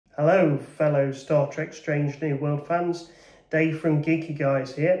Hello, fellow Star Trek Strange New World fans. Dave from Geeky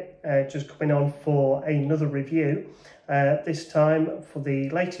Guys here, just coming on for another review. This time for the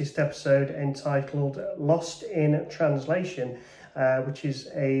latest episode entitled Lost in Translation, which is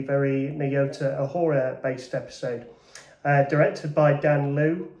a very Nyota Uhura based episode. Directed by Dan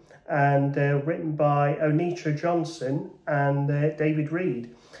Liu and written by Onitra Johnson and David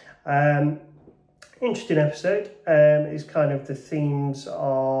Reed. Interesting episode. Is kind of the themes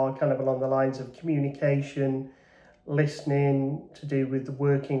are kind of along the lines of communication, listening, to do with the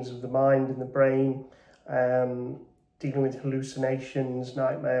workings of the mind and the brain, dealing with hallucinations,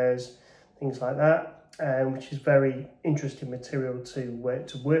 nightmares, things like that, which is very interesting material to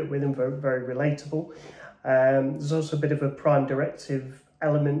work with and very, very relatable. There's also a bit of a prime directive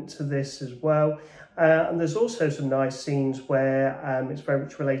element to this as well. And there's also some nice scenes where it's very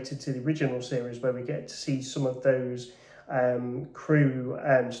much related to the original series, where we get to see some of those crew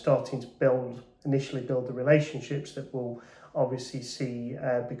starting to initially build the relationships that will obviously see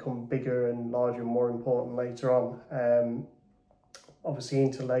become bigger and larger and more important later on. Obviously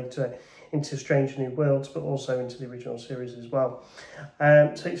into Strange New Worlds, but also into the original series as well.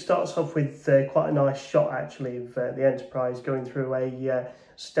 So it starts off with quite a nice shot actually of the Enterprise going through a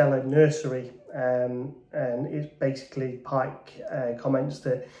stellar nursery, and it's basically Pike comments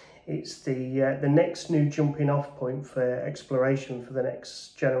that it's the next new jumping off point for exploration for the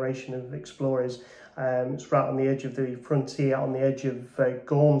next generation of explorers. It's right on the edge of the frontier, on the edge of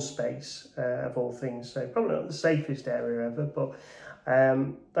Gorn space, of all things. So probably not the safest area ever, but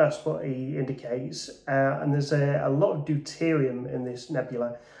that's what he indicates. And there's a lot of deuterium in this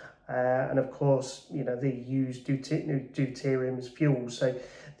nebula. And of course, you know, they use deuterium as fuel. So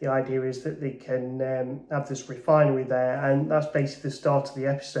the idea is that they can have this refinery there. And that's basically the start of the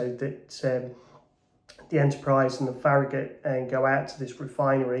episode, that the Enterprise and the Farragut go out to this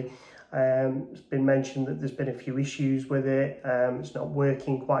refinery. It's been mentioned that there's been a few issues with it. It's not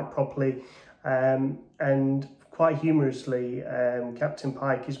working quite properly. And quite humorously, Captain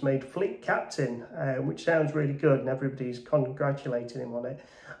Pike is made fleet captain, which sounds really good, and everybody's congratulating him on it.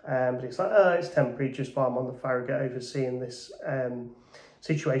 But it's like, oh, it's temporary, just while I'm on the Farragut overseeing this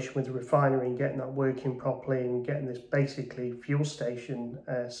situation with the refinery and getting that working properly and getting this basically fuel station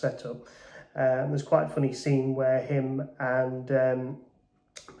set up. There's quite a funny scene where him and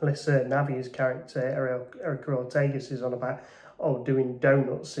Melissa Navia's character, Erica Ortegas, is on about doing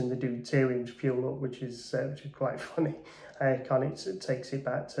donuts in the deuterium to fuel up, which is quite funny. It takes it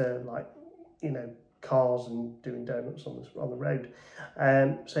back to, like, you know, cars and doing donuts on the road.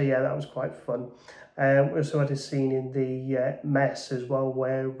 So yeah, that was quite fun. We also had a scene in the mess as well,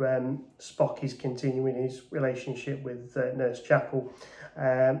 where Spock is continuing his relationship with Nurse Chapel,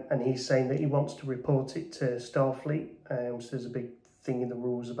 and he's saying that he wants to report it to Starfleet. So there's a big thing in the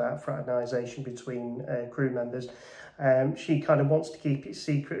rules about fraternisation between crew members. She kind of wants to keep it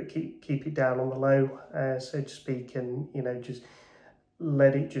secret, keep it down on the low, so to speak, and, you know, just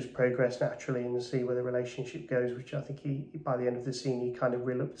let it just progress naturally and see where the relationship goes, which I think he, by the end of the scene, he kind of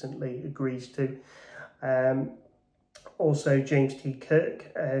reluctantly agrees to. Also, James T.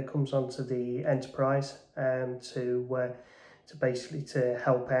 Kirk comes onto the Enterprise to basically to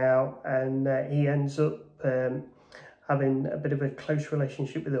help out, and he ends up having a bit of a close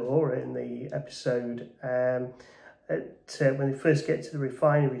relationship with Uhura in the episode. When they first get to the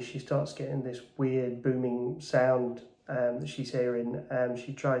refinery, she starts getting this weird booming sound that she's hearing.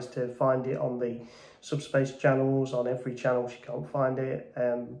 She tries to find it on the subspace channels. On every channel, she can't find it.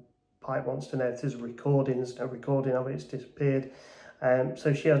 Pike wants to know if there's a recording. There's no recording of it. It's disappeared.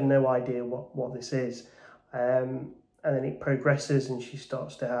 So she has no idea what this is. And then it progresses, and she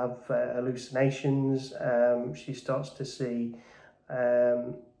starts to have hallucinations. She starts to see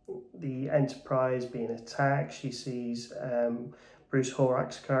the Enterprise being attacked. She sees Bruce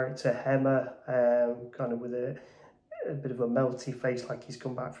Horak's character Hemmer kind of with a bit of a melty face, like he's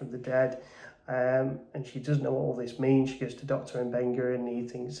come back from the dead. And she doesn't know what all this means. She goes to Dr. Mbenga, and he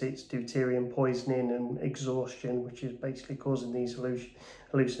thinks it's deuterium poisoning and exhaustion, which is basically causing these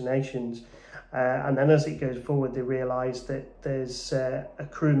hallucinations. And then as it goes forward, they realise that there's a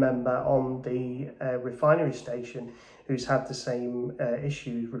crew member on the refinery station who's had the same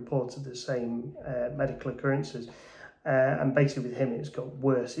issues, reported the same medical occurrences. And basically with him, it's got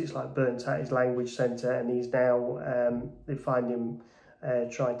worse. It's like burnt out his language centre, and he's now, they find him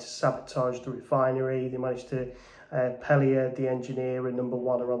trying to sabotage the refinery. They managed to, Pellier, the engineer, and number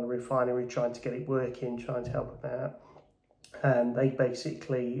one are on the refinery trying to get it working, trying to help him out. And they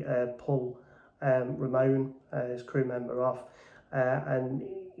basically pull Ramon, his crew member, off, and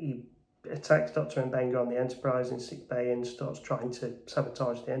he attacks Dr. Mbenga on the Enterprise in sick bay and starts trying to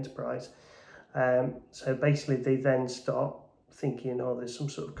sabotage the Enterprise. So basically they then start thinking, oh, there's some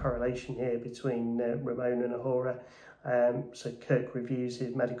sort of correlation here between Ramon and uhura. So Kirk reviews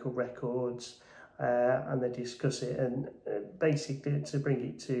his medical records and they discuss it, and basically, to bring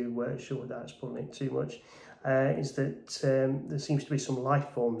it to short without spoiling it too much, is that there seems to be some life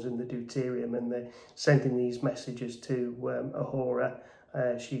forms in the deuterium, and they're sending these messages to uhura.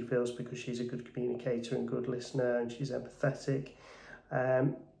 She feels, because she's a good communicator and good listener and she's empathetic,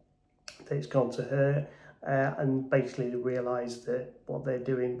 that it's gone to her. And basically they realise that what they're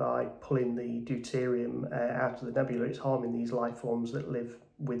doing by pulling the deuterium out of the nebula, it's harming these life forms that live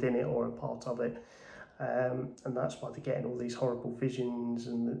within it or a part of it. And that's why they're getting all these horrible visions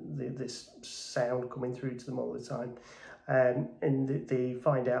and this sound coming through to them all the time. And they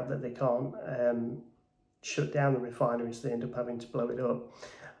find out that they can't shut down the refinery, so they end up having to blow it up.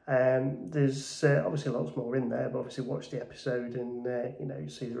 There's obviously lots more in there, but obviously watch the episode and you know,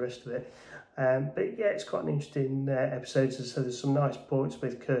 see the rest of it. But yeah, it's quite an interesting episode. So there's some nice points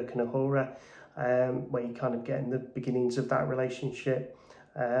with Kirk and uhura, where you kind of getting the beginnings of that relationship.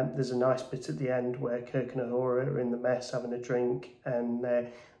 There's a nice bit at the end where Kirk and uhura are in the mess having a drink, and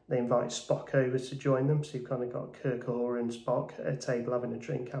they invite Spock over to join them. So you've kind of got Kirk, uhura and Spock at a table having a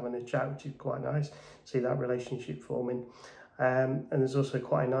drink, having a chat, which is quite nice. See that relationship forming. And there's also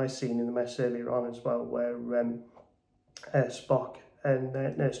quite a nice scene in the mess earlier on as well, where Spock and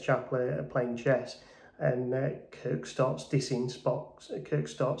Nurse Chapel are playing chess, and Kirk starts dissing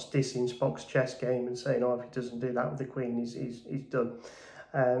Spock's chess game and saying, oh, if he doesn't do that with the Queen, he's done.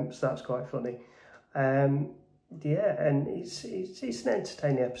 So that's quite funny. Yeah, and it's an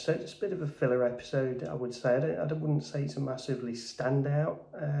entertaining episode. It's a bit of a filler episode, I would say. I wouldn't say it's a massively standout,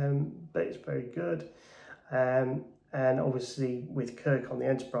 but it's very good. And obviously with Kirk on the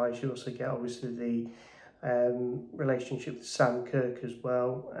Enterprise, you also get obviously the relationship with Sam Kirk as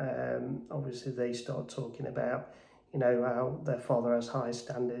well. Obviously they start talking about, you know, how their father has high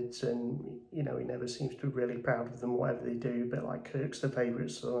standards, and you know, he never seems to be really proud of them, whatever they do, but like Kirk's the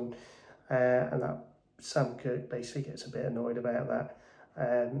favourite son, and that Sam Kirk basically gets a bit annoyed about that.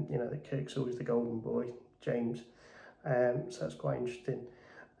 You know, that Kirk's always the golden boy, James. So that's quite interesting.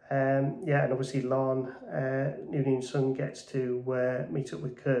 Yeah, and obviously Lon, Noonien Sun, gets to meet up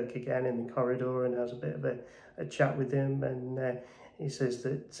with Kirk again in the corridor and has a bit of a chat with him, and he says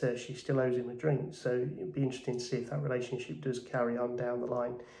that she still owes him a drink, so it'd be interesting to see if that relationship does carry on down the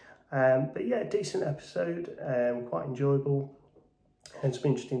line. But yeah, decent episode, quite enjoyable, and some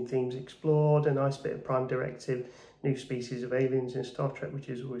interesting themes explored, a nice bit of Prime Directive, new species of aliens in Star Trek, which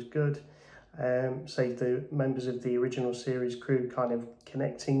is always good. Say the members of the original series crew kind of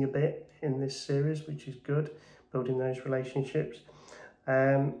connecting a bit in this series, which is good, building those relationships.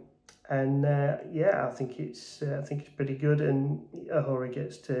 Yeah, I think it's pretty good, and uhura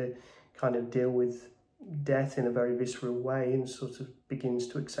gets to kind of deal with death in a very visceral way, and sort of begins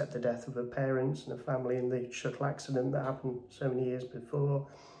to accept the death of her parents and her family in the shuttle accident that happened so many years before.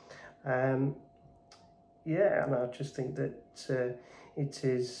 Yeah, and I just think that it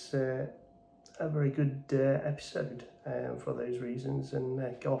is a very good episode for those reasons, and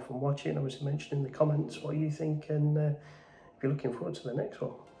go off and watch it, and obviously mention in the comments what you think, and if you're looking forward to the next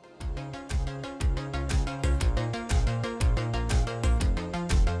one.